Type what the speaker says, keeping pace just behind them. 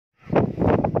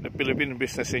Philippine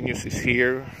Business News is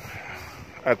here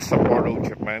at Sapporo,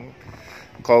 Japan,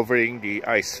 covering the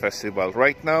Ice Festival.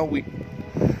 Right now, we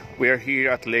are here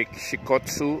at Lake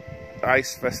Shikotsu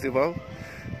Ice Festival.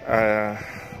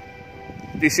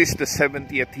 This is the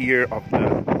 70th year of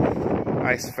the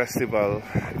Ice Festival.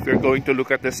 If you're going to look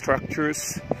at the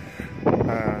structures,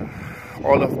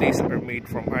 all of these are made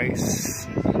from ice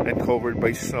and covered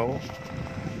by snow.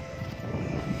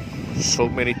 So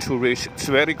many tourists. It's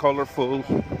very colorful.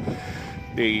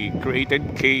 They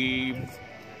created cave,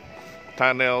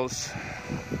 tunnels,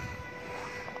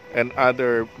 and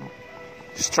other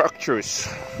structures.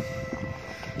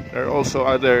 There are also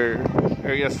other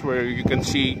areas where you can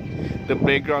see the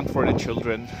playground for the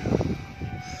children.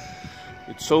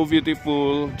 It's so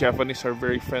beautiful. Japanese are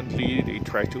very friendly. They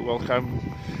try to welcome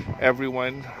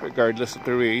everyone regardless of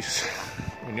the race.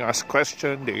 When you ask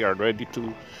questions, they are ready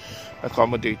to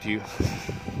accommodate you.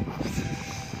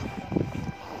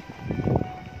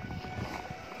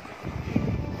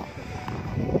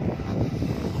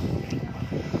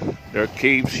 There are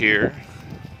caves here.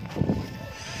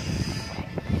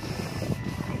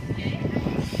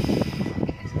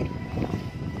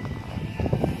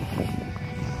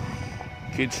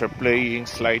 Kids are playing,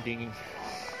 sliding.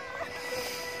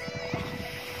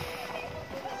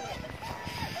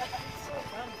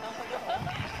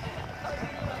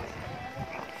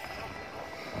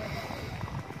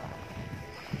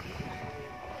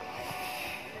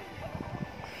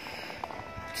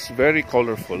 It's very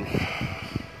colorful.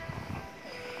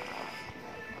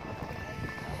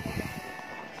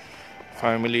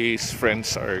 Families,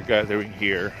 friends are gathering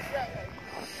here.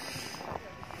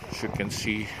 As you can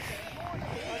see,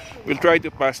 we'll try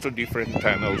to pass through different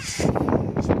tunnels so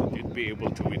that you'd be able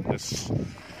to witness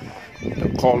the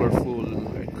colorful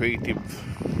and creative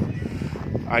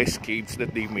ice caves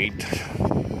that they made.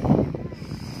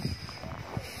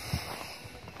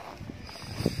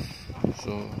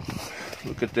 So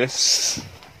look at this.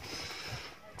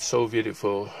 It's so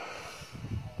beautiful.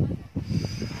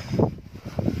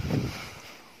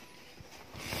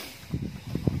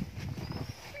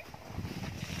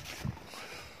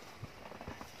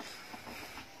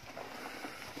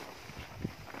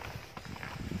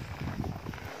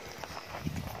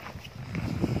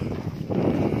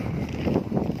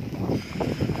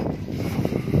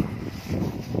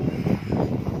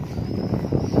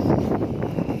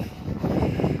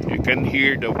 You can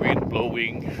hear the wind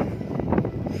blowing.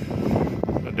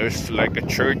 There's like a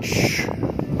church.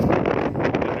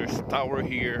 And there's a tower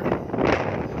here.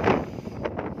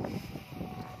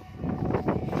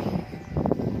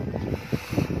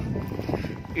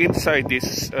 Inside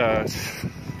this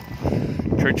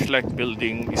church-like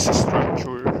building is a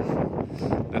structure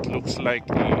that looks like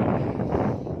the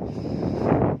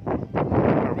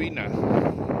arena.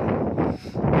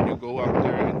 When you go up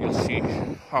there and you'll see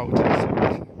how it looks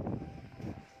like.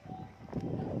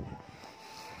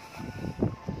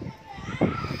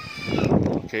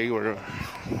 Okay, we're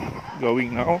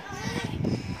going now.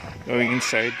 Going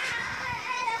inside.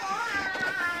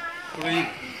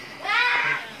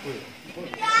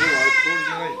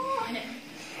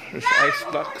 There's ice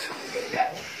blocks.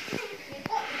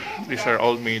 These are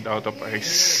all made out of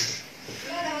ice.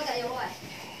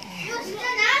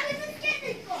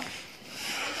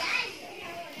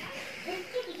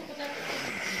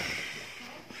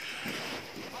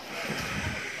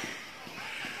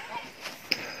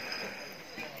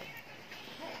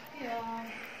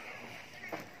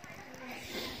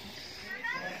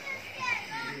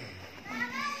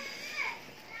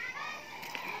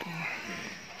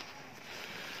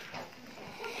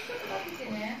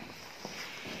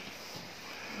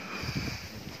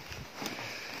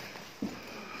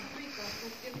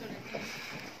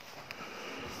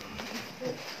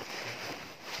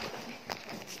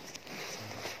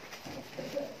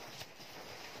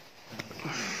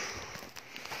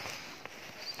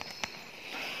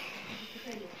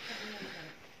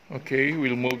 Okay,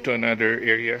 we'll move to another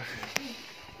area.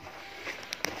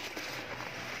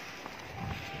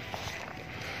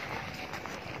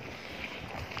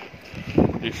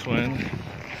 This one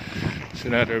is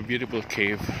another beautiful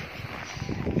cave,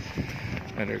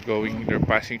 and they're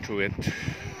passing through it.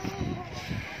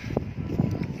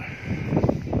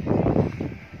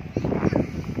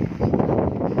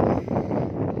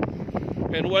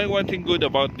 And one thing good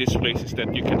about this place is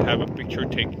that you can have a picture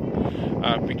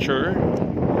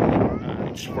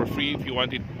it's for free. If you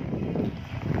want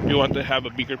to have a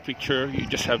bigger picture, you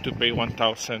just have to pay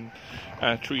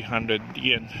 1,300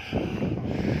 yen.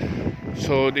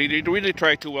 So they really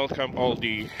try to welcome all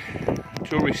the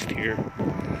tourists here.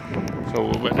 So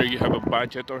whether you have a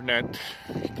budget or not,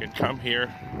 you can come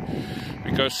here,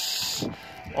 because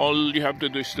all you have to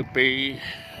do is to pay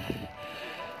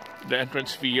the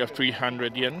entrance fee of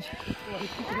 300 yen.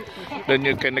 Then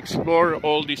you can explore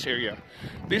all this area.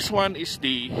 This one is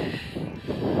the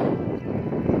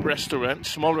restaurant,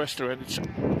 small restaurant.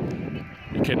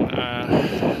 You can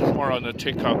more on a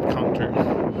takeout counter,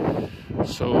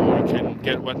 so you can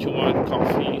get what you want: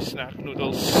 coffee, snack,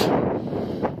 noodles,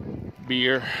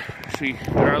 beer. See,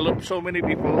 there are so many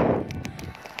people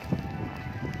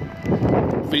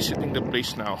visiting the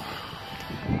place now.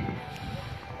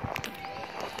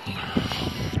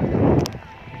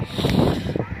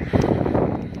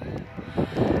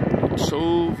 It's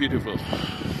so beautiful.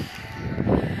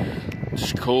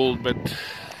 It's cold, but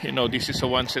you know, this is a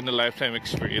once in a lifetime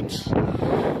experience.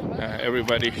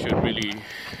 Everybody should really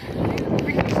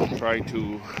try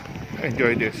to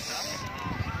enjoy this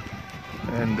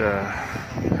and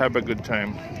have a good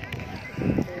time.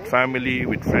 Family,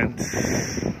 with friends.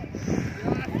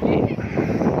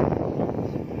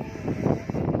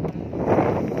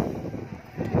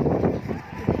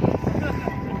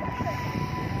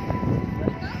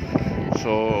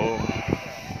 So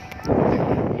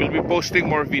we'll be posting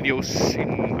more videos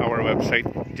in our website.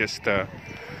 Just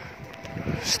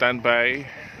stand by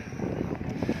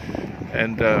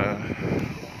and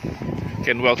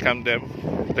can welcome them.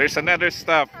 There's another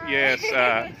stop. Yes,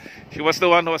 she was the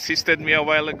one who assisted me a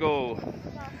while ago.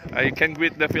 You can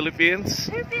greet the Philippines.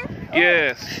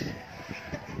 Yes.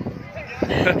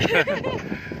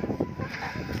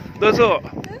 Dozo.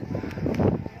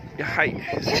 Hi.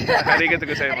 Arigatou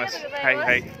gozaimasu.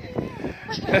 Hi.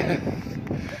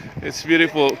 It's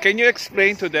beautiful. Can you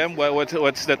explain to them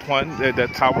what's that one, the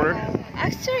tower?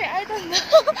 Actually, I don't know.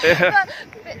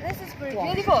 But this is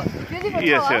beautiful. Beautiful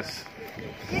Yes, tower. yes.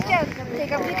 You can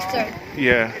take a picture.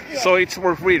 Yeah. So it's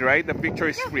for free, right? The picture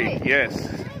is free. Yes.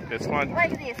 That's one.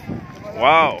 Like this.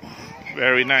 Wow.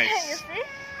 Very nice. You see?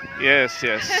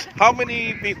 Yes. How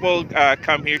many people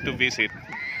come here to visit?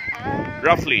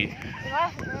 Roughly.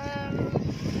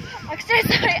 Actually,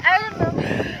 sorry, I don't know.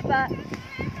 But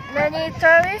many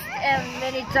tourists and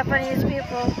many Japanese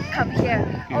people come here.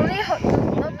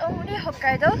 Not only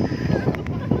Hokkaido,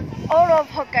 all of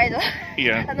Hokkaido.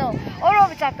 Yeah. No, all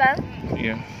of Japan.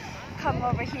 Yeah. Come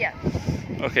over here.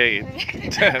 Okay.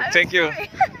 Thank you.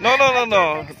 No.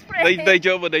 大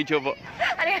丈夫。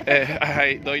は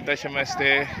い、どういたしまし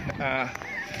て。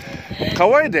か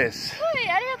わいいです。はい、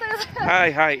ありがとうござ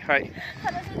います。はい。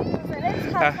楽しんでください。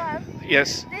Let's have fun.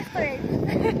 Yes. This place.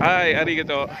 はい、ありが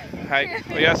とう。はい、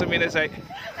おやすみなさい。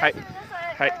はい。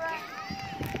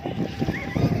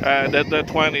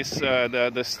That one is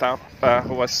the staff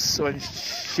was when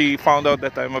she found out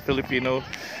that I'm a Filipino,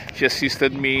 she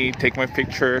assisted me take my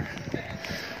picture.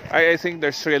 I think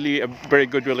there's really a very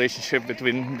good relationship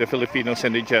between the Filipinos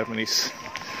and the Japanese,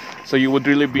 so you would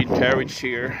really be encouraged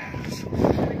here.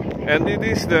 And it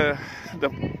is the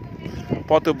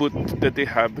photo booth that they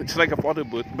have. It's like a photo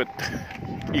booth, but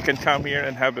you can come here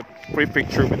and have a free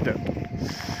picture with them.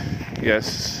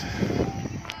 Yes.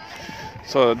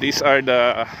 So these are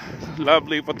the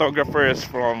lovely photographers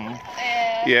from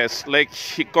Lake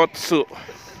Shikotsu.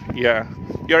 Yeah.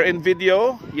 You're in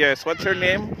video? Yes. What's your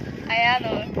name?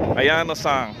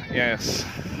 Ayano-san. Yes.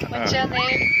 What's your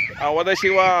name? 私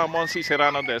はモンシーセ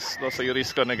ラノです。どうぞよろ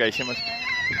しくお願いします。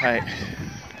はい。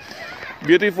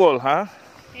Beautiful, huh?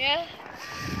 Yeah.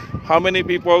 How many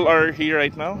people are here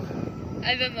right now?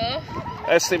 I don't know.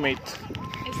 Estimate.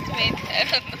 I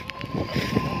don't know.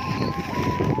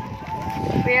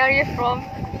 Where are you from?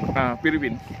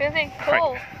 Philippines. Philippines.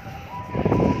 Cool.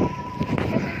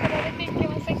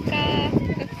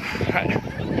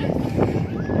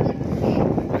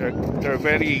 There are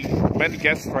very many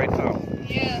guests right now.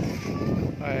 Yeah.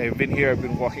 I've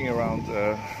been walking around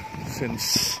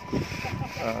since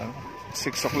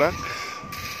 6 o'clock.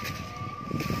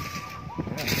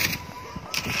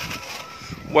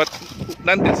 What?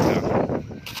 何ですか?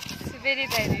 滑り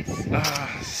台です。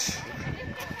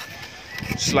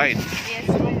Slide. Yes.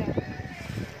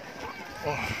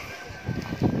 Oh.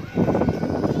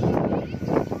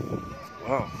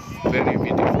 Wow, very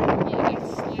beautiful.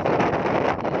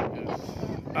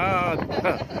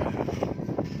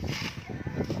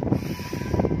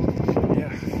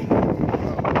 Yeah.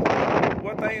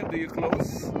 What time do you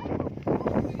close?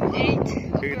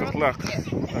 8 o'clock.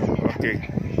 Okay.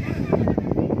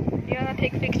 You wanna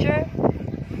take a picture?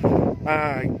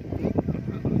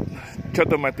 ちょっ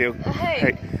と待ってよ。はい。は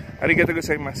い。ありがとうご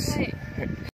ざいます。はい。